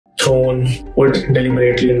thrown, put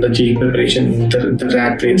deliberately in the JEE preparation, the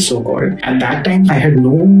rat race so-called. At that time, I had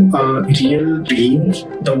no real dream.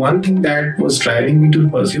 The one thing that was driving me to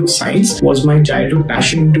pursue science was my childhood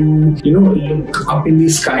passion to, look up in the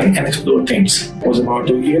sky and explore things. I was about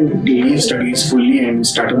to even leave studies fully and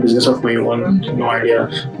start a business of my own. No idea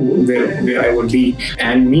where I would be.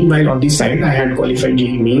 And meanwhile, on the side, I had qualified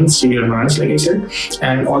JEE Mains, JEE Advanced, like I said,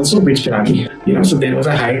 and also BITS Pilani. So there was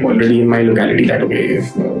a hype already in my locality that, okay,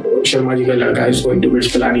 Sharma ji ka ladka is going to BITS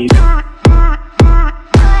Pilani.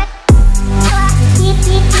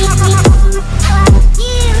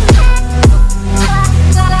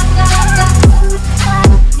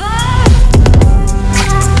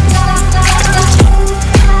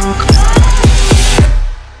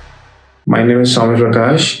 My name is Swami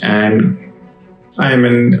Prakash and I am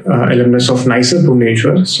an alumnus of NIISr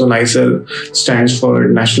Bhubaneswar. So NIISr stands for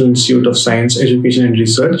National Institute of Science, Education and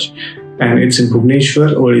Research, and it's in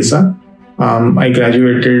Bhubaneswar, Odisha. I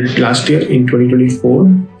graduated last year in 2024,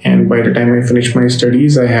 and by the time I finished my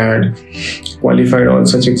studies, I had qualified all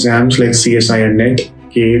such exams like CSI and NET,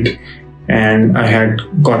 GATE, and I had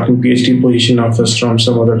gotten PhD position offers from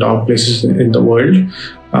some of the top places in the world,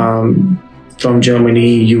 from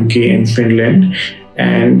Germany, UK, and Finland.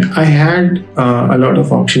 And I had a lot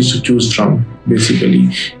of options to choose from, basically.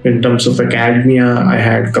 In terms of academia, I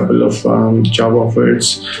had a couple of job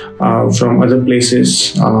offers from other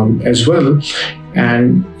places as well.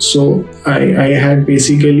 And so I had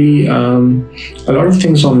basically a lot of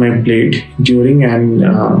things on my plate during and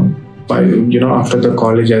after the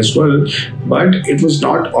college as well. But it was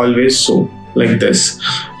not always so like this.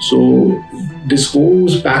 So this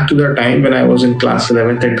goes back to the time when I was in class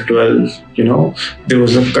 11th and 12th. There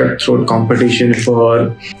was a cutthroat competition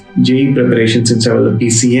for JEE preparation since I was a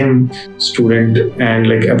PCM student, and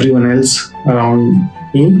like everyone else around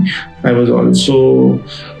me, I was also,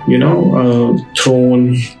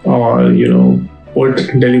 thrown or, put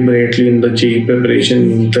deliberately in the JEE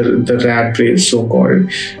preparation, the rat race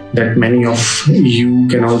so-called, that many of you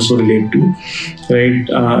can also relate to, right?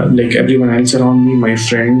 Like everyone else around me, my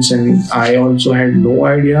friends and I also had no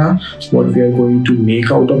idea what we are going to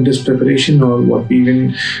make out of this preparation, or what we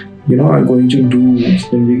even are going to do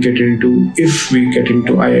when we if we get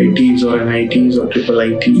into IITs or NITs or triple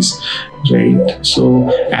ITs, right? So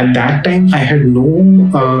at that time, I had no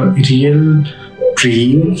real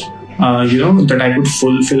dream that I could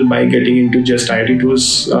fulfill by getting into just IIT. It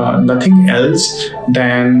was nothing else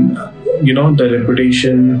than the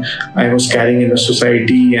reputation I was carrying in the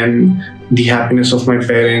society and the happiness of my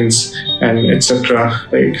parents and etc.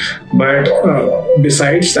 Right? But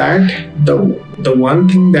besides that, the one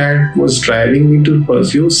thing that was driving me to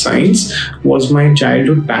pursue science was my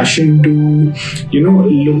childhood passion to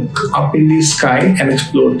look up in the sky and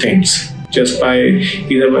explore things. Just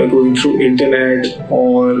either by going through internet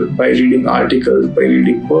or by reading articles, by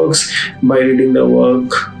reading books, by reading the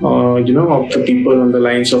work, of the people on the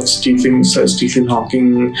lines of Stephen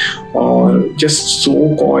Hawking, or just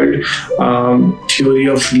so-called theory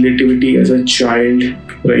of relativity as a child,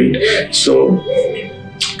 right? So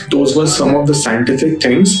those were some of the scientific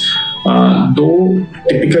things. Though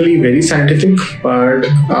typically very scientific, but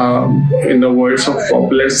in the words of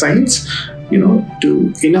popular science,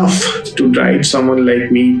 enough to drive someone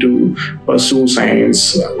like me to pursue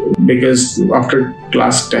science. Because after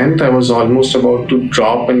class 10th, I was almost about to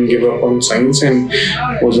drop and give up on science, and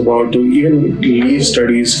was about to even leave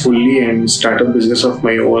studies fully and start a business of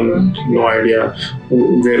my own. No idea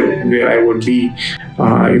where I would be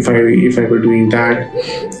if I were doing that.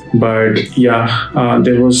 But yeah,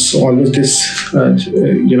 there was always this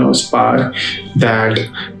spark that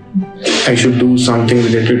I should do something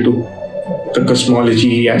related to the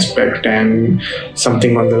cosmology aspect and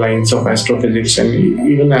something on the lines of astrophysics. And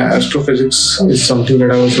even astrophysics is something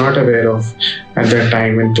that I was not aware of at that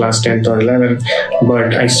time in class 10th or 11th.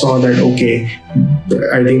 But I saw that, okay,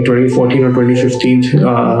 I think 2014 or 2015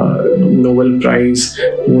 Nobel Prize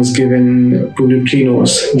was given to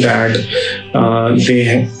neutrinos, that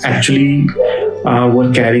they actually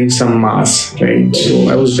were carrying some mass, right? So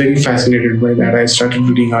I was very fascinated by that. I started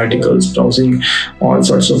reading articles, browsing all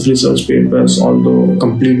sorts of research papers, although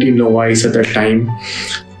completely novice at that time,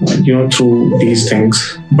 through these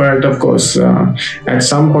things. But of course, at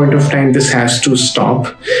some point of time, this has to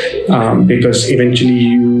stop, because eventually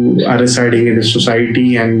you are residing in a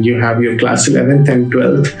society and you have your class 11th and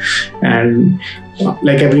 12th, and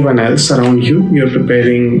like everyone else around you, you're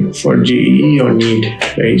preparing for JEE or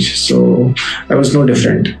NEET, right? So I was no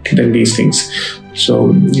different than these things.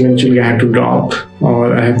 So eventually I had to drop,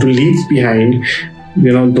 or I had to leave behind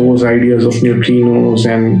those ideas of neutrinos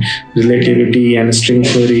and relativity and string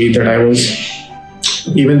theory that I was,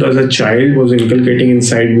 even though as a child, was inculcating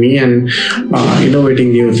inside me, and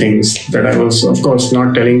innovating new things that I was, of course,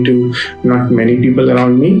 not telling to not many people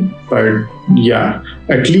around me, but yeah,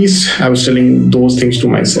 at least I was telling those things to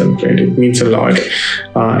myself, right? It means a lot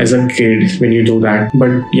as a kid when you do that.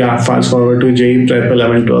 But yeah, fast forward to JEE Prep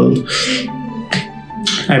 11, 12.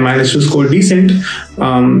 I managed to score decent,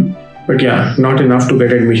 but yeah, not enough to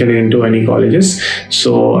get admission into any colleges.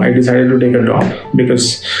 So I decided to take a drop,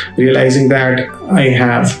 because realizing that I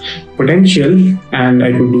have potential and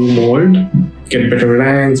I could do more, get better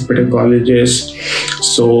ranks, better colleges.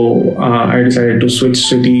 So I decided to switch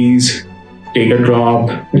cities, take a drop,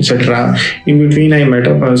 etc. In between, I met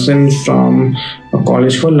a person from a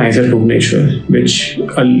college called IISc Bhubaneswar, which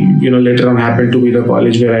later on happened to be the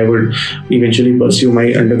college where I would eventually pursue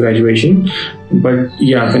my undergraduation. But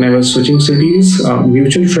yeah, when I was switching cities, a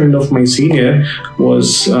mutual friend of my senior in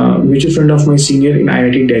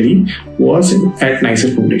IIT Delhi was at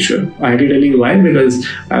IISc Bhubaneswar. IIT Delhi, why? Because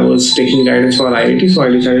I was taking guidance for IIT, so I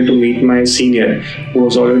decided to meet my senior who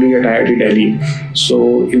was already at IIT Delhi.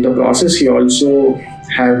 So in the process, he also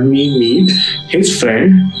had me meet his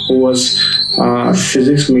friend who was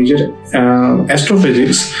physics major,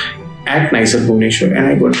 astrophysics at IISc Bhubaneswar, and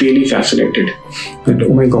I got really fascinated. That,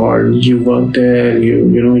 oh my God, you work there,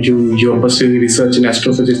 you're pursuing research in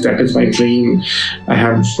astrophysics. That is my dream. I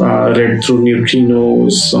have read through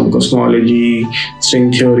neutrinos, some cosmology,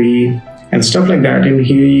 string theory, and stuff like that. And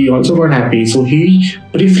he also got happy. So he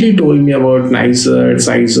briefly told me about NICER,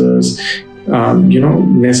 SciAstras,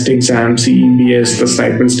 NEST exam, CEBS, the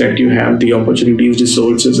stipends that you have, the opportunities,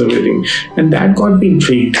 resources, everything. And that got me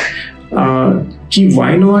intrigued.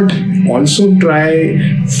 Why not also try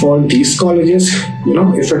for these colleges?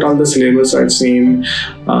 If at all the syllabus are the same,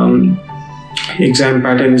 exam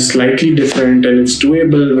pattern is slightly different, and it's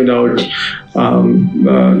doable without,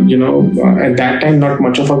 at that time, not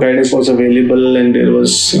much of a guidance was available, and there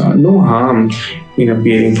was no harm in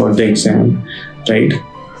appearing for the exam, right?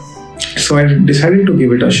 So I decided to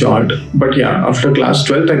give it a shot. But yeah, after class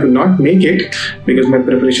 12th, I could not make it because my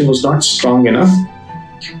preparation was not strong enough.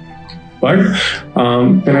 But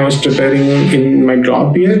when I was preparing in my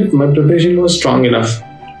drop year, my preparation was strong enough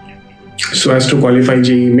so as to qualify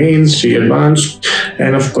JEE Mains, JEE Advanced,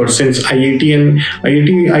 and of course, since IIT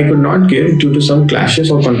I could not give due to some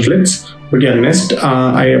clashes or conflicts. But yeah, NEST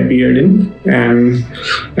I appeared in, and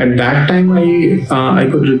at that time I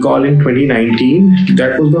could recall in 2019,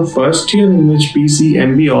 that was the first year in which PC,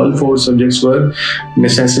 MB, all 4 subjects were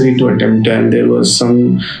necessary to attempt, and there was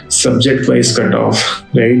some subject-wise cutoff,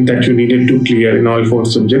 right, that you needed to clear in all 4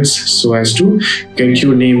 subjects so as to get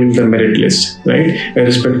your name in the merit list, right,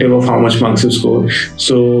 irrespective of how much marks you score.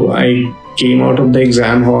 So I came out of the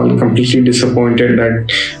exam hall completely disappointed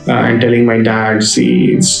and telling my dad,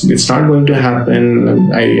 see, it's not going to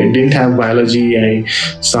happen. I didn't have biology. I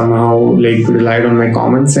somehow relied on my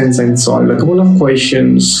common sense and solved a couple of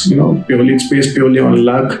questions, it's based purely on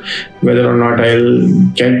luck, whether or not I'll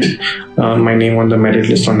get my name on the merit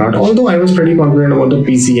list or not. Although I was pretty confident about the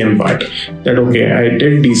PCM part, that okay, I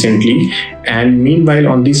did decently. And meanwhile,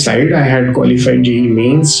 on the side, I had qualified JEE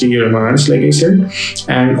Mains, JEE Advanced, like I said,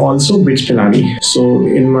 and also BITS Pilani. So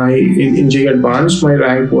in JEE Advanced, my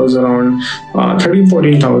rank was around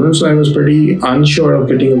 13,000-14,000. So I was pretty unsure of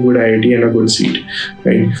getting a good IIT and a good seat,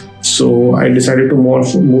 right? So I decided to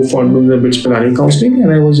move forward with the BITS Pilani counseling,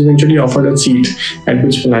 and I was eventually offered a seat at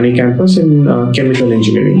BITS Pilani campus in chemical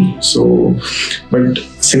engineering. So, but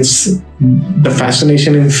since the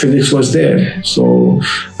fascination in physics was there, so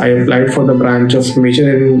I applied for the branch of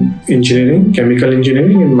major in engineering, chemical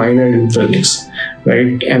engineering, and minor in physics,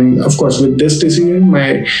 right? And of course, with this decision,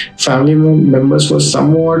 my family members were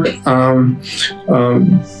somewhat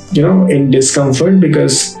in discomfort,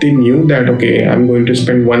 because they knew that, okay, I'm going to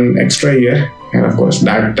spend 1 extra year, and of course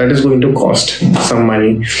that is going to cost some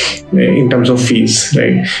money in terms of fees,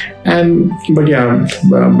 right? But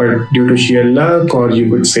due to sheer luck, or you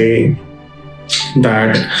could say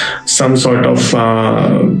that some sort of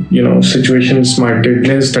situation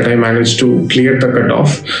smartedness, that I managed to clear the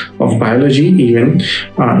cutoff of biology even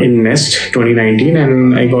in NEST 2019,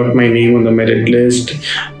 and I got my name on the merit list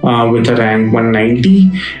with a rank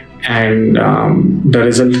 190. And the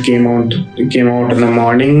result came out in the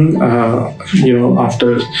morning,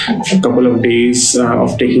 after a couple of days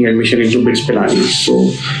of taking admission into BITS Pilani.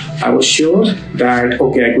 So I was sure that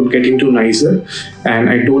okay, I could get into NICER, and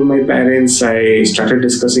I told my parents. I started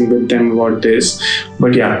discussing with them about this.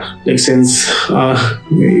 But yeah, like since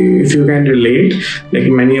if you can relate, like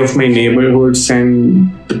many of my neighborhoods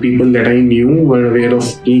and the people that I knew were aware of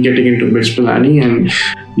me getting into BITS Pilani, and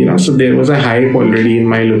so there was a hype already in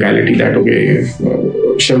my locality that okay,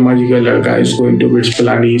 Sharma ji ka ladka is going to BITS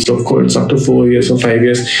Pilani, so of course after 4 years or 5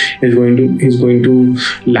 years he's going to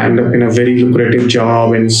land up in a very lucrative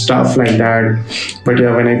job and stuff like that. But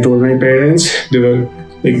yeah, when I told my parents, they were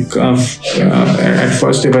like at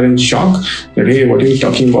first they were in shock that hey, what are you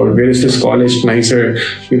talking about? Where is this college? NICER?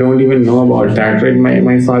 You don't even know about that, right?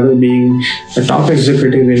 My father being a top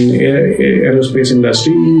executive in aerospace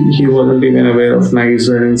industry, he wasn't even aware of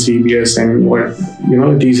NICER and CBS and what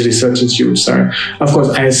these research institutes are. Of course,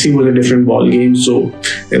 IISc was a different ball game, so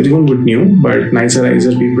everyone would knew, but NICER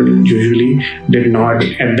people usually did not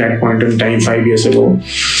at that point in time 5 years ago.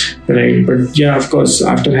 Right, but yeah, of course,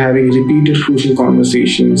 after having repeated crucial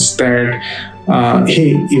conversations that,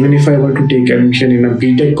 hey, even if I were to take admission in a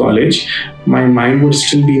BTech college, my mind would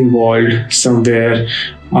still be involved somewhere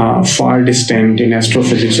far distant in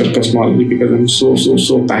astrophysics or cosmology because I'm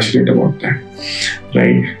so passionate about that.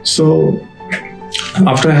 Right, so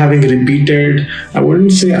after having repeated, I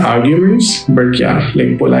wouldn't say arguments, but yeah,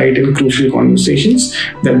 like polite and crucial conversations,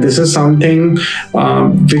 that this is something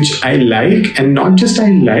which I like, and not just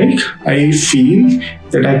I feel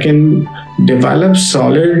that I can develop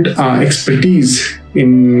solid expertise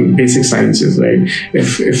in basic sciences, right?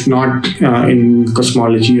 If not in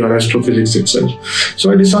cosmology or astrophysics itself.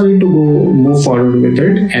 So I decided to move forward with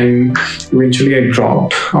it, and eventually I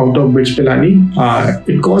dropped out of BITS Pilani.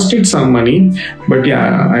 It costed some money, but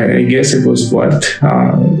yeah, I guess it was worth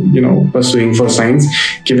pursuing for science,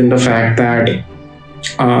 given the fact that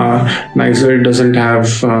NICER doesn't have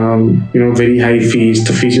very high fees.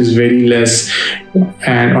 The fees is very less,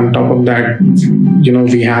 and on top of that,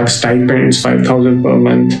 we have stipends 5,000 per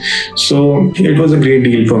month. So it was a great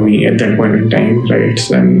deal for me at that point in time, right?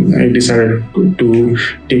 And I decided to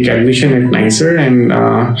take admission at NICER, and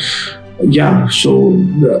yeah, so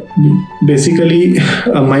basically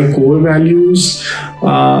my core values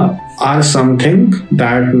are something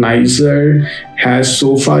that NICER has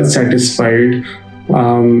so far satisfied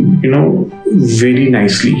very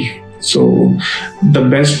nicely. So the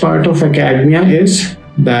best part of academia is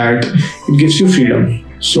that it gives you freedom.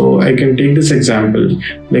 So I can take this example,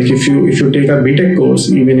 like if you take a BTech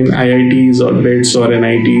course, even in IITs or BITS or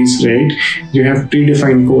NITs, right, you have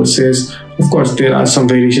predefined courses. Of course, there are some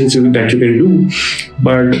variations that you can do,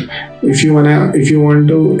 but if you want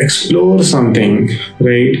to explore something,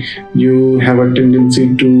 right, you have a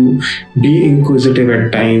tendency to be inquisitive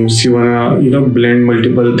at times. You wanna blend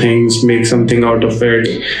multiple things, make something out of it,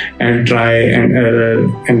 and try and error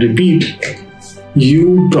and repeat.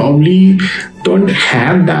 You probably don't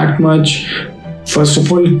have that much, first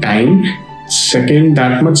of all, time. Second,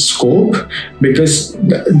 that much scope, because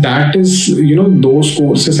that is, those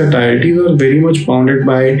courses at IIT are very much bounded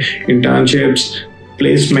by internships,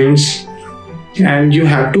 placements, and you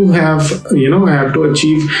have to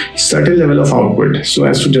achieve certain level of output so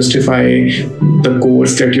as to justify the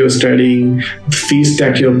course that you're studying, the fees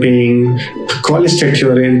that you're paying, the college that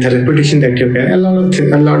you're in, the reputation that you're getting,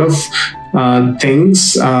 a lot of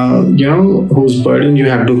things, whose burden you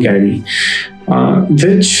have to carry.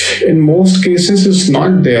 Which in most cases is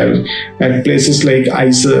not there at places like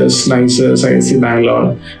IISc, IISc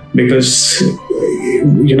Bangalore, because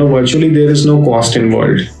virtually there is no cost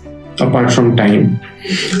involved apart from time,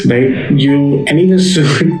 right? You anyways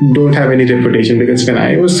don't have any reputation, because when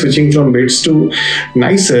I was switching from BITS to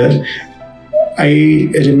NICER, I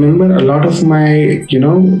remember a lot of my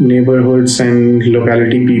neighborhoods and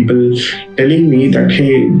locality people telling me that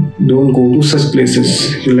hey, don't go to such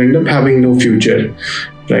places, you'll end up having no future,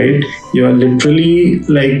 right? You are literally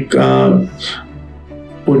like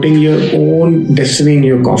putting your own destiny in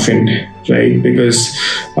your coffin, right? Because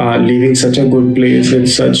leaving such a good place with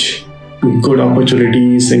such good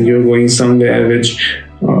opportunities, and you're going somewhere which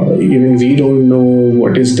even we don't know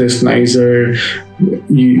what is this NICER.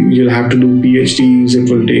 You'll have to do PhDs.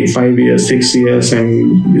 It will take 5 years, 6 years,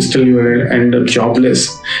 and still you will end up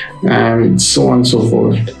jobless, and so on and so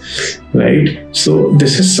forth, right? So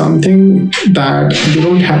this is something that you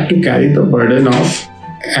don't have to carry the burden of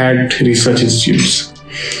at research institutes,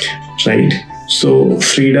 right? So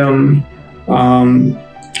freedom,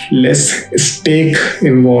 less stake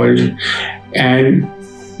involved, and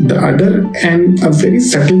a very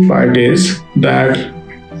subtle part is that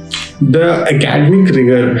the academic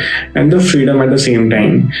rigor and the freedom at the same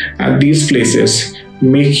time at these places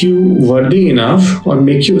make you worthy enough or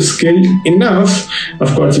make you skilled enough,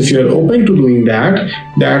 of course, if you're open to doing that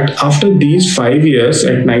after these 5 years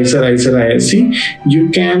at NICER, IISc, IISc, you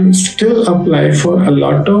can still apply for a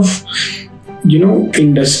lot of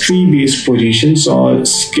industry-based positions or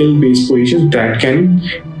skill-based positions that can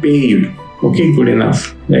pay you good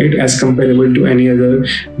enough, right, as comparable to any other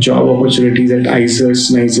job opportunities at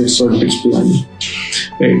IISc, NICER or BITS Pilani,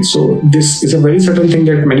 right? So this is a very certain thing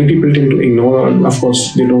that many people tend to ignore, or of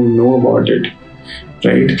course they don't know about it,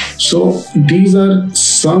 right? So these are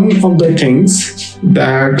some of the things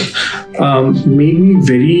that made me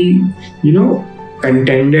very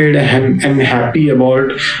contented and happy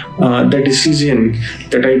about the decision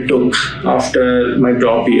that I took after my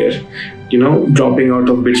drop year, dropping out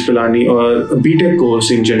of BITS Pilani or a BTech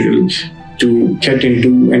course in general to get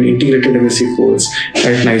into an integrated MSc course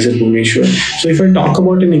at NICER Bhubaneswar. So if I talk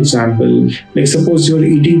about an example, like suppose you're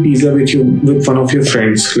eating pizza with one of your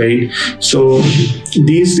friends, right? So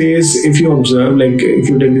these days, if you observe, like if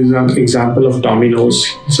you take the example of Domino's,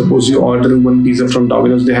 suppose you order one pizza from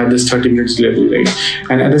Domino's, they have this 30 minutes delivery, right?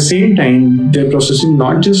 And at the same time, they're processing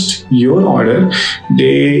not just your order,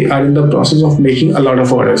 they are in the process of making a lot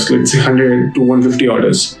of orders, let's say 100 to 150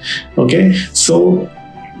 orders, okay? So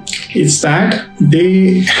it's that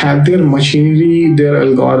they have their machinery, their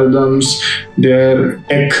algorithms, their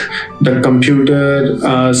tech, the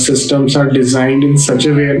computer systems are designed in such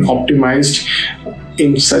a way and optimized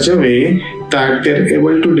in such a way that they're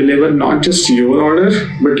able to deliver not just your order,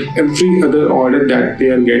 but every other order that they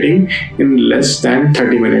are getting in less than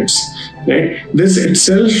 30 minutes. Right? This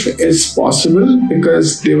itself is possible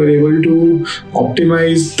because they were able to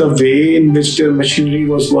optimize the way in which their machinery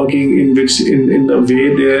was working, in the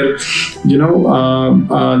way their,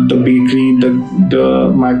 the bakery,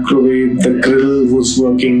 the microwave, the grill was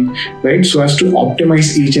working, right? So as to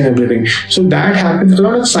optimize each and everything. So that happens. A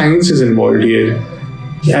lot of science is involved here.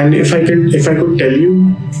 And if I could tell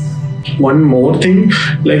you one more thing,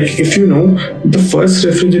 like if the first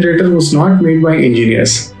refrigerator was not made by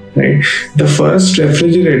engineers. Right? The first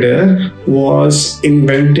refrigerator was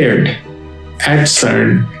invented at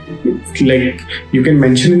CERN. Like you can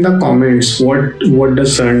mention in the comments what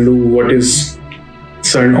does CERN do, what is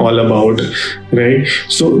CERN all about, right?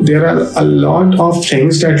 So there are a lot of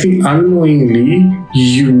things that we unknowingly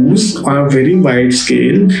use on a very wide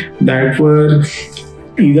scale that were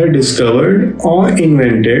either discovered or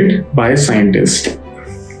invented by scientists.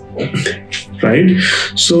 Right?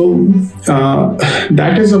 So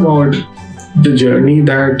that is about the journey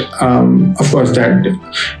that, of course, that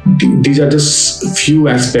these are just few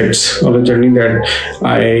aspects of the journey that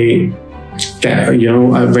I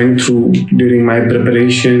went through during my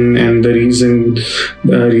preparation, and the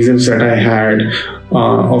reasons that I had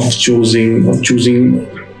of choosing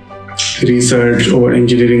research or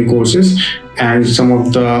engineering courses, and some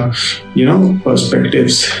of the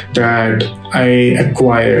perspectives that I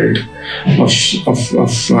acquired of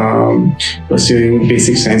pursuing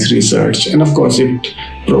basic science research. And of course it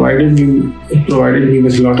provided me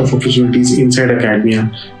with a lot of opportunities inside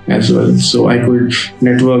academia as well. So I could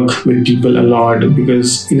network with people a lot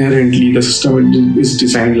because inherently the system is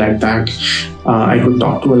designed like that. I could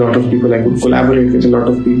talk to a lot of people, I could collaborate with a lot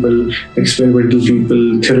of people, experimental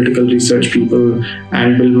people, theoretical research people,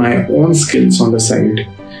 and build my own skills on the side.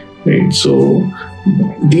 Right? So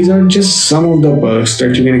these are just some of the perks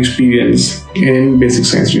that you can experience in basic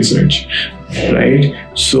science research. Right?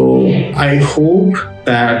 So I hope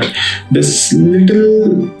that this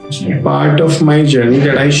little part of my journey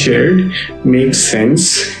that I shared makes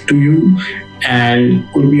sense to you and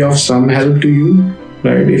could be of some help to you.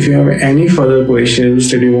 Right? If you have any further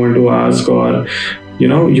questions that you want to ask, or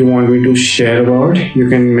you want me to share about, you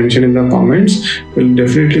can mention in the comments. We'll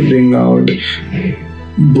definitely bring out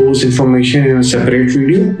those information in a separate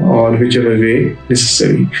video or whichever way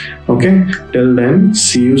necessary. Okay, till then,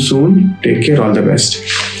 see you soon. Take care. All the best.